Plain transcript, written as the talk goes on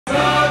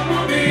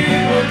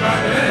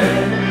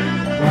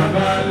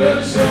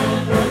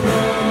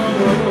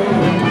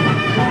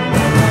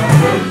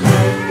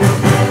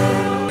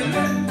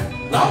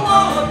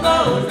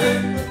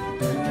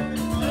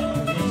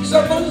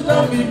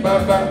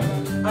bàbá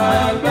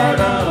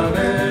agbára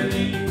rẹ̀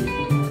ni.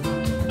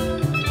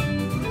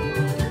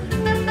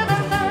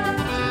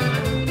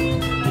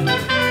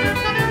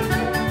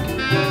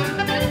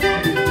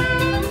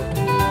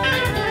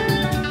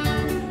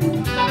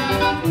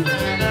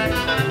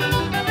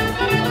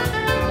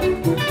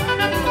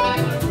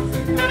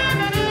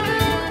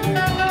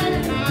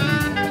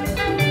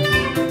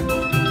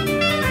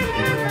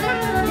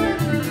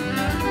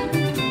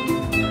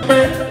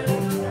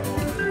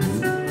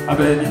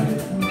 Abẹ́ni.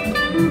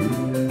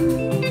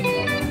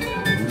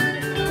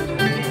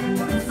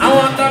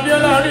 Àwọn tàbí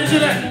ọlọ́rin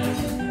sílẹ̀,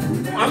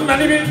 wọ́n ń bẹ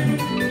níbí.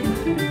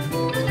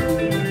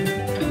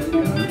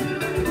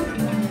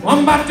 Wọ́n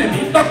bá tèmi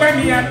tọ́pẹ́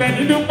ní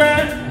Abẹ́ni dúpẹ́,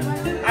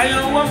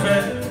 ayọ̀ wọ́n fẹ́.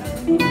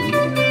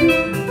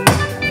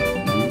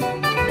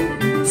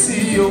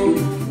 CEO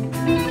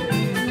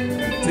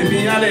tèmi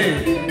yálẹ̀,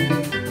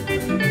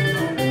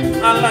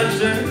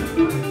 aláṣẹ.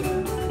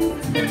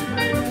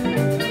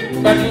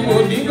 Gbajúmọ̀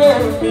onígò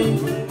mi.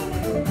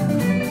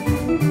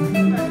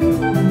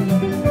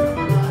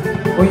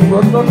 Òyìnbó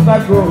tó ń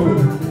tago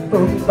tó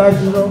ń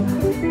tajúrọ.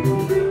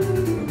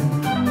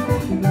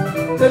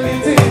 Tèmi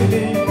tí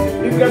ní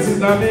ìgbésí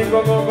náà ní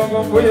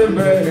gọ́gọ́gọ́gọ́ bóyá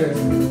bẹ̀rẹ̀.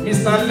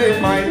 Mr. Lay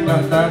máa ń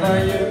gbàdára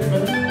yẹ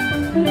fẹ́.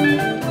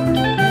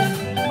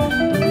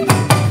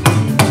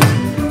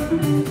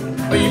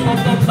 Òyìnbó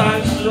tó ta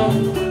aṣọ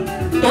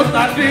tó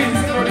ta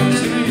drinks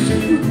oríṣiríṣi.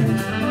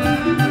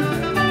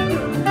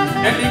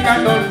 Any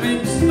kind of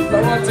things,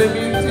 lọ́wọ́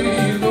tèmi tí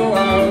ìlú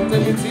àwọn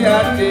tèmi tí a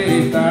dé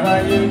ìtara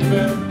yé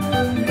fẹ́.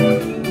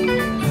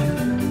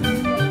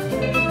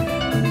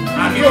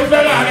 Àbí o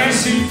fẹ́ ra rẹ̀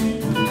sí,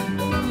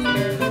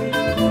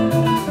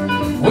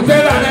 o fẹ́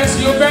ra rẹ̀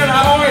sí, o fẹ́ ra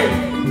oil.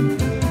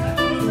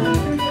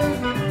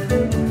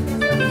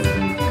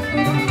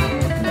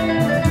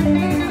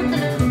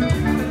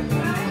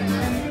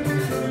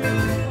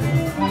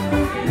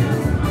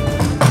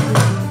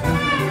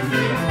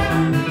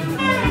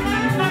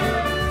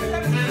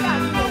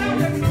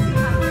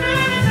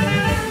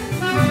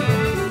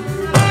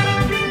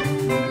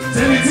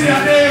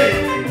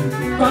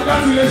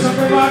 Congratulations,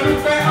 everybody.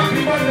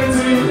 Happy birthday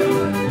to you.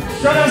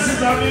 Shout out to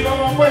me, come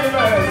on, Boye.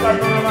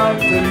 Like on about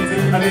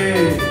 20.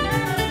 Allez.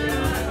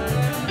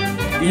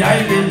 Il y a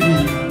une béni.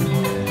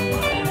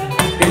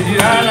 Et il y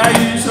a là,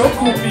 il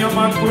choque, il y a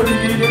un peu de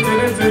vie.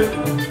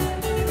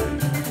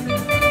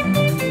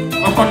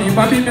 Encore une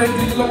fois, il y a un peu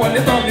de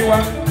temps.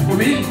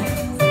 Oui.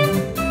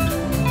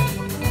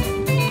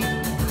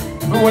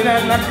 Nous voulons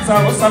la qui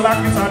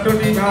s'est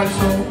donné un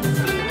show.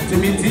 C'est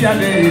midi,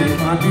 allez,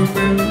 ma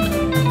double.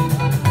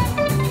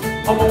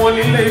 Ọmọ wọn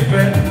nílé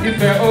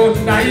Ifẹ̀ ó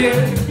dáyé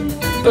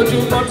tójú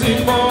náà ti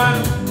mọ́ wá.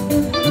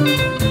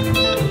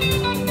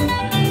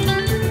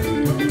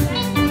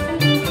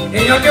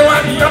 Èèyàn ké wá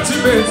ní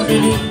ultimate mi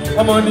ní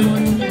ọmọ ní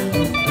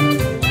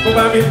kó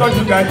bá mi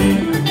tọ́jú gàdí.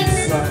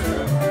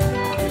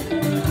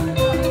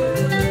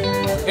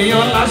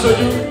 Èèyàn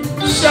láṣojú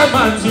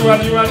ṣẹ́mà tiwa.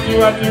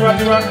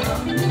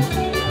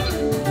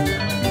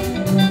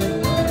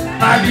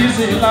 Tàbí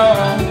sí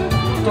lọ́wọ́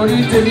torí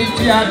tèmi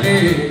tí a dé.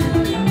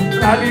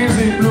 That is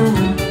in blue,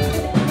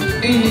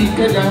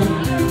 Ikeda,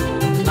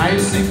 I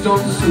sing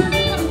Johnson.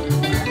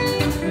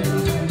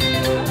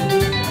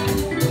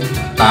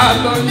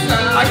 Alonso,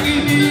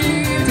 Agidi,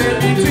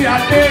 Tebiti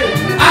Ade,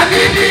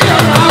 Agidi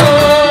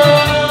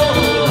Yorao.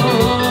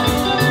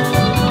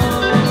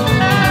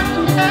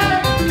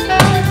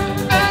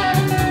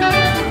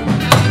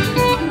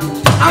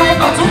 Àwọn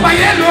kan tún bá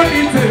yẹ́lò ní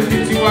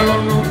Tebiti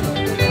Warano.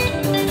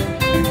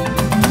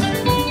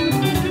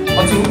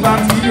 Ọtún bá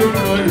tí yóò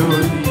lọ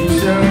lórí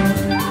iṣẹ́.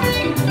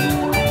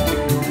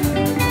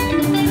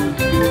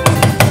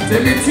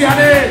 Tèmi tí a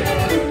dé,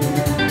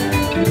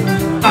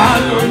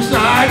 Alonso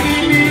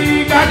Agidi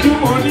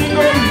gbajúmọ̀ ní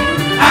gómìn,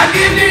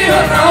 Agidi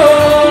ọ̀rọ̀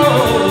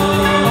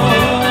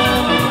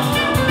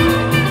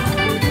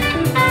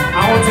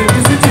àwọn tèmi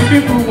sí ti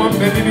bíbú wọn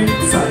bẹ níbi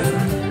ìsàlẹ̀.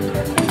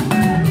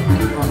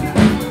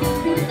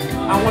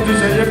 Àwọn ti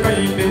ṣẹ̀yẹ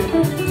kẹ́yìn dé,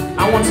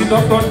 àwọn ti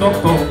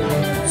dọ́kítọ̀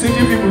sí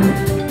ti bíbú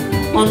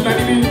wọn bẹ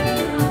níbi.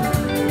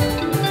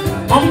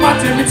 Wọ́n bá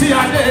tèmi tí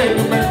a dé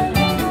dúpẹ́.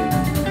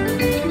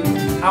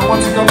 Àwọn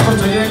tí dọ́kítọ̀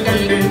tó yẹ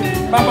kẹ́yìnlé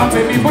bàbá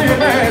tèmi bóyá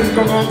bẹ́ẹ̀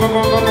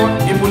gọ́gọ́gọ́gọ́gọ́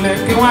ìmùlẹ̀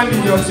kí wọ́n á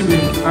ní ọtí mi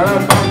ara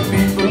bá ń fi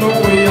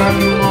olówó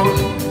ìyanu wọn.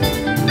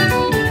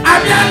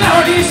 Abíálà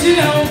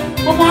oríṣiríṣi o,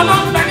 ọmọ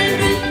ọlọ́pàá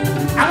níbí,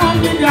 àwọn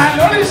mídíà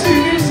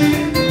lóríṣiríṣi.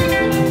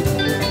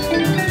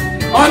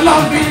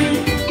 Ọlọ́bí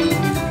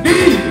bí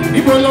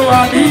ibo ló wà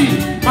bí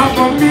máa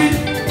bọ̀ bí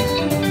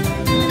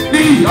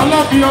bí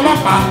ọlọ́bí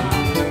ọlọ́pàá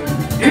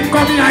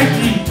ìkọ́bí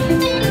àìkì.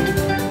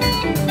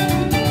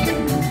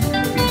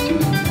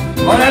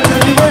 Ọ̀rẹ́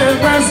tèmi Boye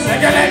fẹ́ǹsì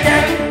lẹ́gẹ́lẹ́gẹ́.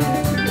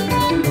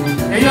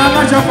 Èèyàn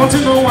alájà kan tí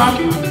ló wà.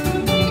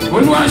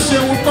 Olúwa ṣe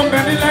ohun tó bẹ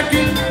ní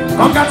Lẹ́kì.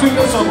 Kọ́ńgá tún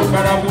ló sọ gbogbo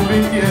ara fún mi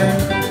kí ẹ.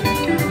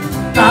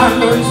 Ta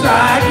ló ń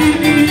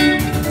ṣàgídí?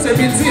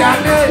 Tèmi tí a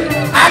dé.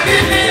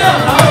 Agídí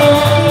ọ̀rọ̀ o.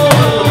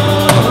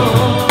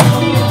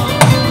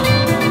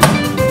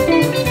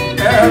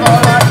 Ẹ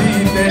rọra di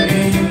ìdẹ́ni.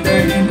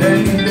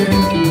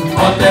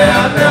 Ọ̀tẹ̀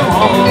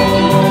àtẹ̀wọ̀n o.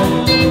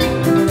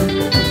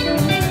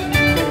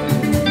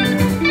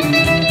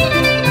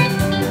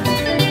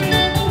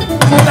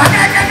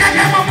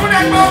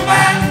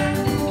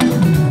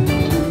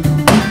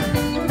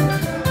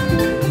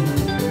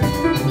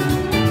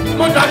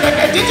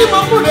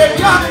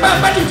 bèbí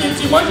apẹ́pẹ́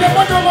jìjì wọ́n ṣe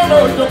mọ́jọ́ mọ́rọ̀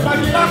òjò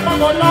pàdé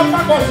lápapọ̀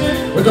lápapọ̀ sí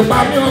òjò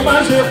pàmí o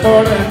máa ṣe kọ́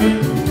rẹ̀ mi.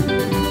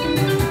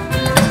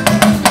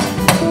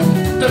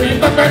 Tèmi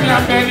pẹ́pẹ́ ní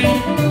abẹ́ni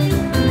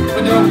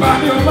òjò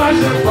pàmí o máa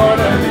ṣe kọ́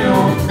rẹ̀ mi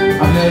o.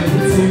 Abẹ́ni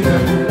ti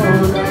lẹ́nu kọ́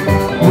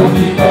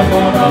omi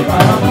kọ́kọ́rọ́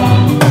pàmò.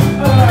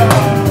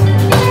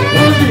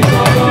 Omi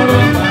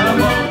kọ́kọ́rọ́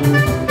pàmò.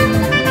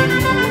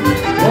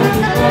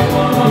 Omi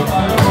kọ́kọ́rọ́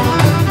pàmò.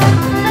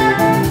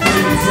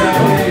 Ìsì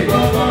àwọn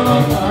kọ́kọ́rọ́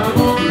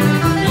pàmò.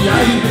 Ìyá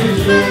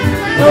ìbejì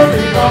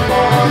omi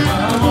kọ́kọ́rọ́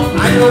pàmò.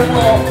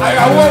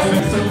 Àyàwó fi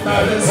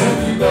tẹ̀lé sí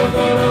omi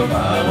kọ́kọ́rọ́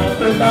pàmò.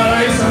 Tẹ̀tara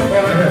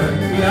ìsàkọ̀ rẹ̀.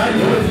 Ìyá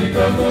yóò fi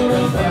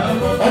kọ́kọ́rọ́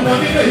pàmò. Ọmọ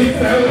nílé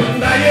ìfẹ́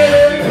òǹdáyé.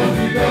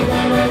 Omi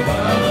kọ́kọ́rọ́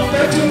pàmò.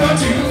 Tẹ́túmọ̀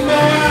ti ń gbọ́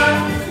wá.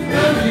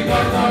 Omi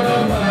kọ́kọ́rọ́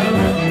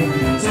pàmò.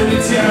 Tẹ́mi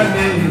tí a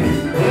lè.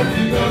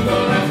 Omi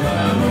kọ́kọ́rọ́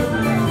pàmò.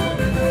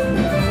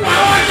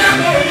 Àwọn jẹ́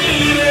kò ní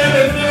ilé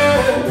rẹ̀ ní o.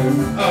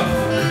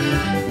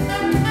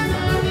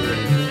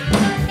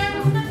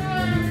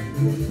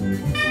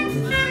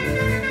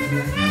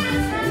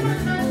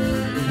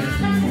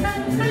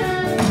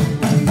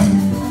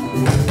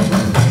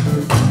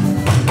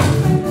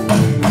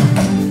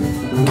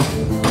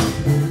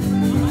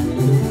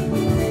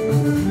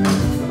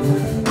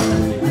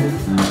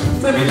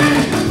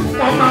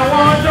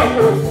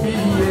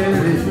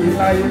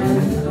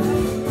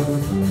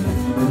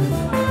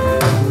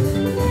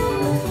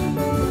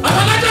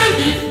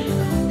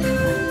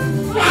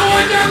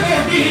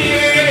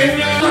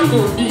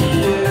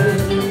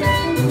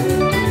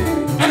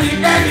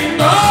 Ẹnikẹ́ni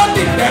tó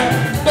dìtẹ̀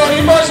torí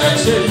bó ṣe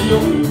ṣe yìí o,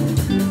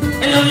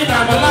 èèyàn ní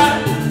dàbọ̀lá.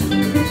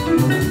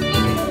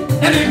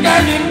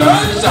 Ẹnikẹ́ni tó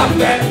ń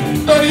ṣọ̀tẹ̀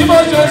torí bó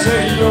ṣe ṣe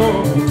yìí o,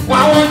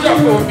 wọ́n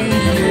jókòó bí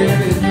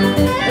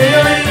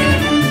èèyàn yìí.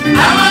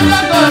 Àwọn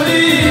jókòó bí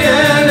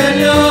èèyàn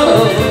ni o,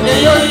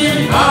 èèyàn yìí.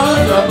 Àwọn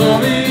jókòó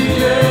bí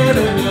èèyàn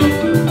ni o,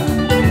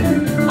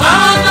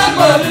 àwọn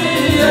jókòó bí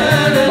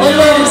èèyàn ni o.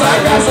 Olórí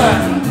sàkásà,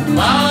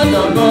 àwọn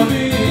jókòó bí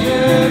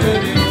èèyàn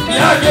ni o.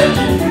 Ìyá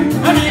kejì.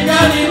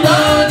 Ẹnikẹ́ni tó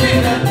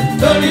dìtẹ̀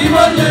torí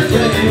bó ṣe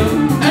ṣe yìí o,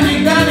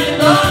 ẹnikẹ́ni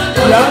tó ń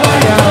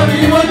ṣọ̀tẹ̀ torí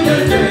bó ṣe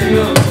ṣe yìí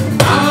o,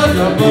 àwọn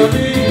jókòó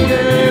bí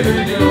èèyàn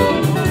ni o.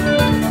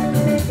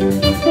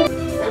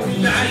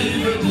 Ìyá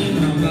yìí ni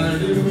màmá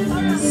rẹ̀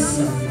ń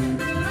sà.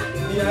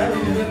 Ìyá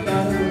yìí ń ta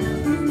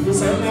kò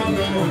sọ́nà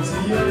mọ̀ tí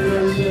yóò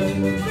yẹ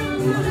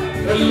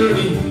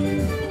olórí.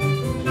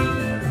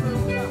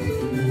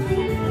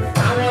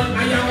 Àwọn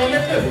ayáwó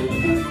lẹ́tẹ̀wé.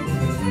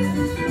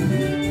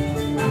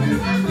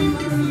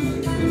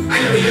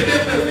 Ayọ̀ yẹn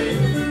lẹ́tẹ̀wé.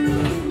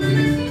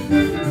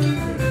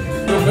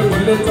 Òfin kò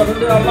lè tọ́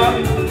ní ọlá.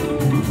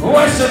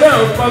 Owó ṣe bẹ́ẹ̀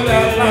ò kọ́lé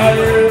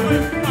aláàrẹ.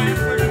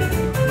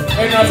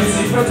 Ẹni àti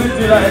ìsìnkú ti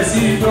dira ẹ̀ sí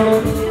ìdúró.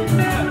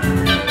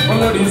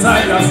 Olórí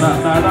sáyà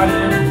sàtàrà ní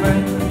ẹgbẹ́.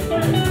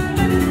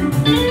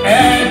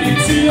 Ẹni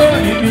tí yóò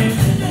rí mi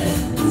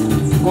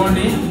kò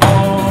ní mọ̀.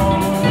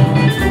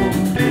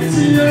 Ẹni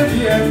tí yóò rí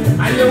ẹ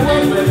ayẹwo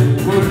rẹ̀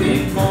kò ní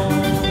mọ̀.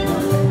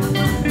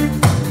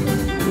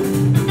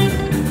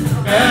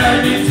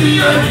 Ẹni tí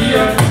yóò rí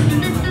ẹ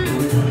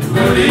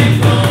kò ní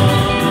mọ̀.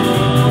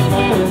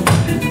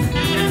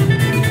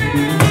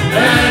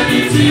 Ẹni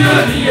tí yóò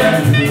rí ẹ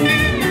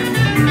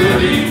kò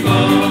ní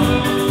mọ̀.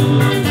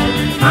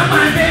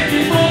 Mama baby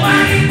mo wá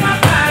ní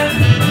pápá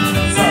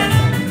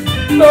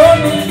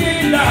lónìí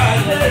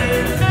nílàlẹ̀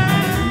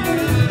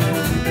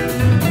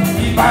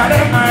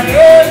ìbàrẹ̀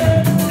màrẹ́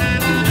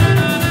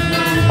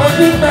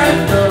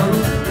onígbẹ̀tọ̀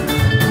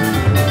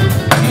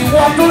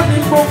ìwọ tó ní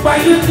gbogbo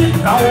ayé ní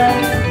àwọn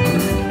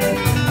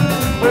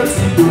ó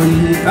sì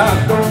lòyìn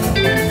dáadọ́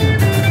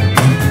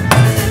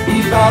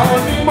ìgbà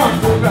onímọ̀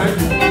tó ga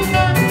jù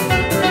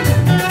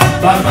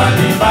bàbá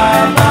ni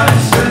bàbá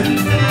ṣe.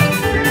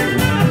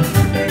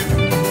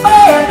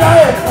 Ọ̀dà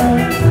òkú,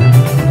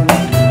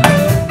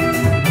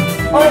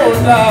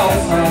 ọ̀dà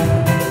ọ̀sán,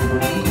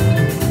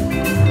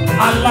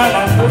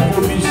 alára tó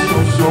bomi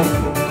ṣoṣo,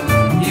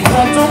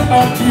 ìwọ̀n tó kọ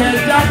bí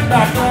ẹja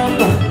gbàgbọ́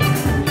lò,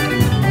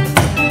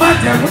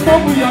 májẹ̀mú tó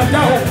mú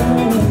yọjá òkú,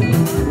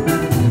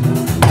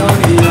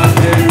 lórí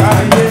ọ̀sẹ̀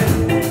káyé,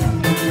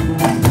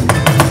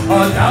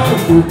 ọ̀dà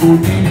òkú kò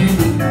ní rí,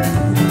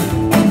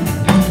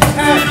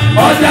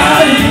 ọ̀dà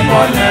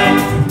ìmọ̀lẹ̀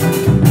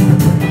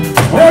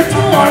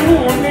ojú ọ̀run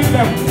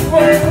onílẹ̀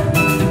fún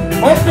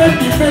ó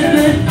bẹ́bí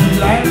méjèèjì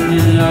láì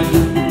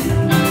ìrìnàjò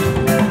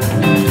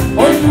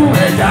ojú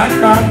ẹ̀dá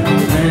kanú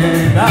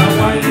ẹ̀dá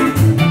wáyé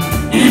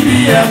ibi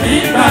ẹ̀mí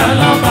gbà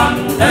lọ́ba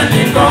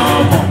ẹnìkan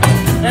mọ̀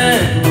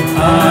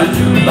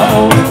àjùlọ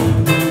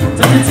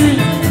títí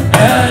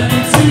ẹni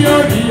tí ó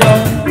rí ọ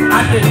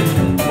adé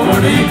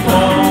orí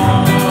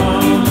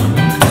kan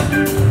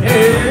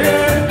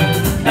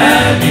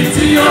ẹni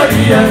tí ó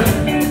rí ẹ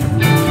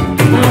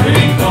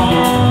orí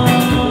kan.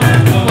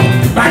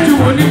 Bájú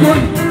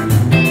onígbòyìn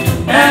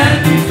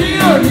ẹni tí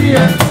yóò rí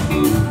ẹ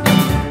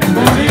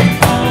orí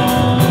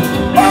kan.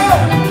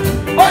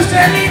 Ó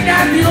ṣe ní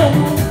dàbí òun,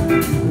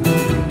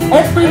 ó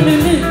pín mi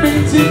ní ìpín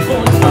tí kò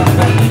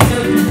sàfẹ́ ní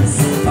kébì.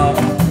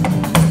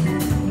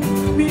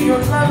 Mi ò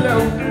lálẹ́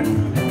o,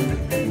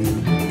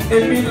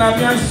 èmi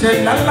làmì àṣẹ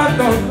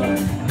lálátọ̀.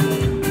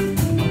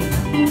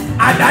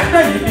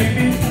 Àdágbẹ́ yìí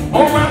ni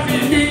ó wá fi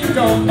ní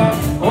ìjọba,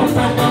 ó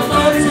gbọ́gbọ́ tó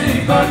ti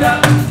kọjá.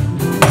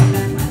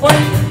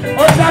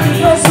 Ó dábí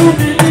yóò sún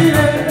mi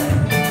nílé.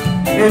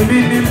 Èmi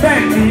ni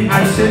bẹ́ẹ̀ ni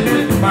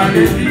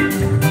àṣẹlẹ́dùmarè mi.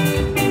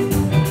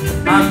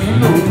 Àmì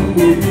lòun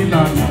èmi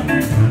lànà.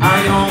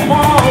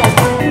 Àyànmọ́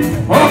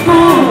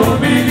ogún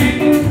mi ni.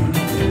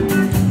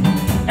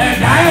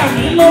 Ẹ̀dá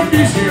ẹ̀mí ló fi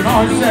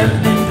ṣèránṣẹ́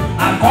mi.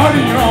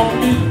 Àkọ́rìíràn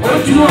mi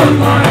ojú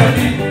ọ̀gbọ́n rẹ̀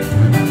ni.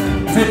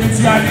 Tèmi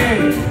tí a lé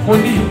mo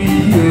ní ibi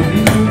èmi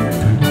mú.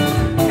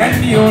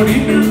 Ẹni orí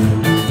mi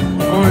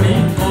orí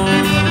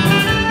kan.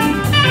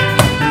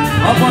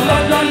 Ọmọ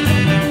lọ́jọ́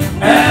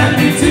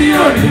ẹni tí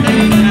orí mi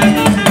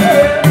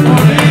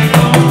orí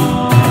kan.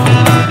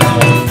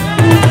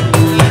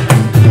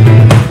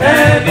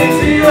 Ẹni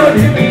tí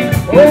orí mi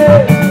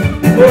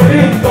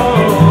orí kan.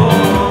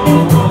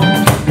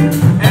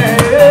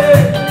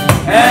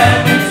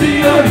 Ẹni tí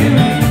orí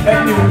mi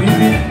ẹni orí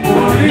mi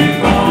orí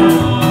kan.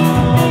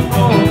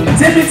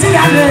 Tèmi tí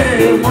a lè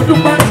mo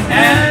dúpẹ́.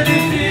 Ẹni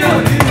tí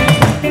orí mi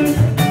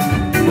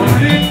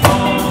orí kan.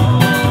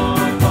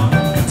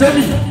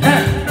 Tèmi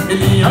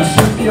ènìyàn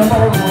ṣe bí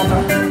ọlọ́run ọba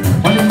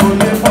wọ́n ní kò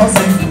lè bọ́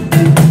sí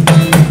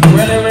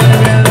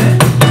wẹ́lẹ́wẹ́lẹ́wẹ́lẹ́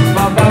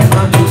bàbá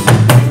àjọṣe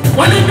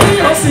wọ́n ní bí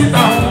yóò sì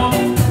tà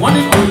wọ́n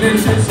ní kò lè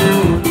ṣe ṣe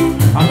o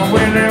àwọn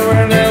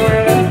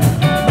wẹ́lẹ́wẹ́lẹ́wẹ́lẹ́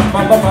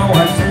bàbá bá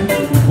wà ṣe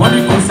wọ́n ní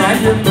kò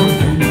sáyé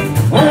lóde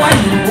wọ́n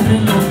wáyé omi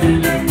lóde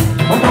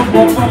wọ́n bọ́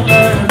bọ́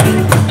fọ́lẹ́ mi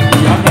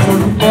ìyàtọ̀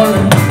olùkọ́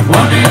rẹ̀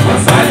wọ́n ní kò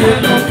sáyé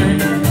lóde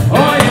ó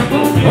wáyé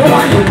omi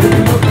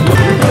lóde.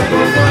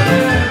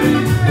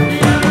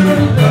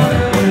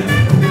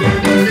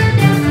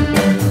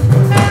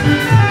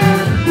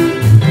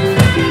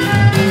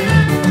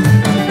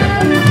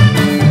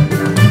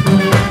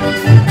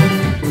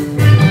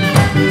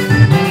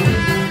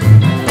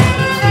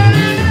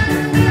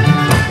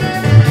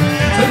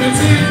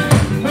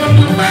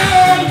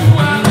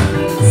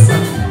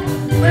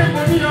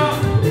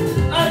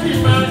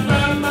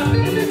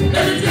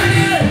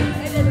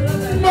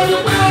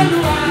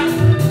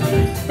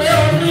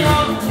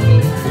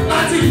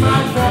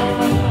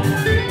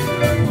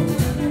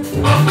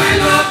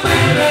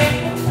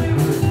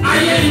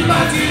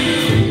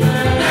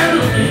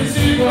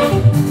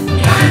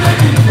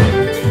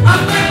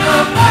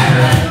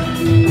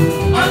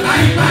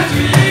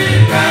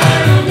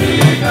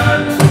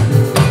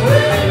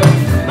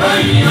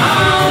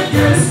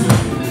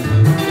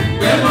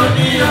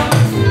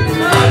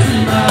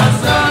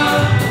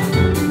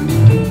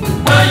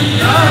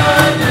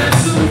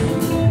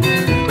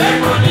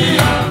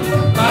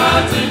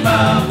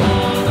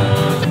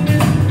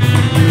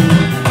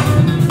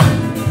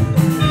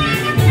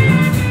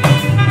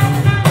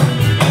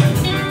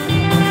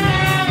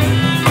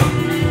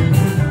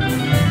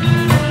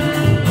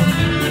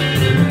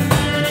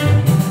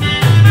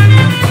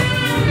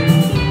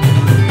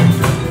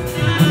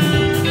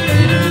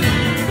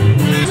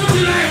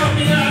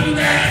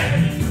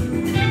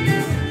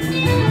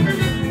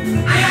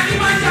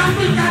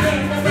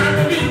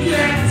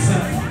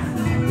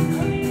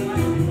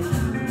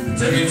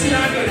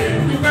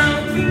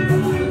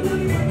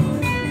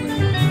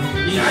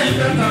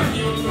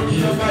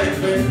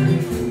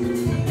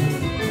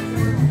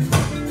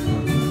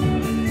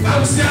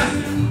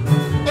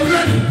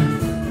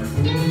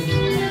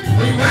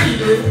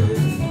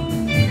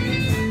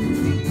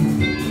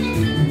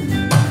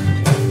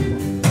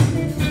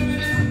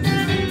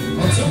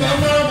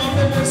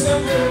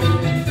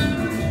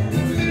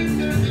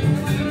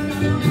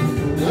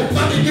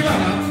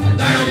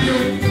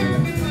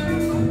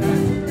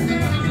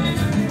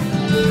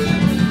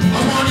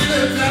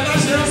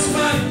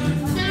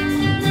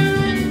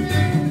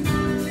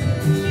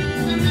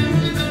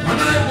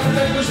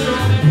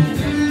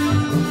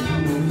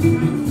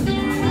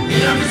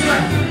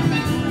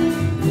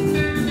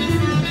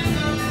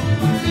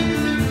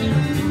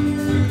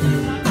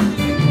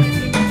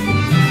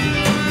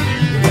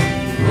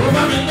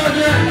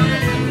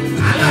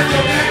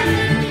 Alájọkẹ́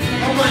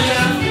ọmọ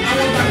ìyá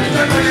àwọn tàbí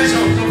tẹ́kọ̀ọ́ yẹn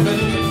sọ.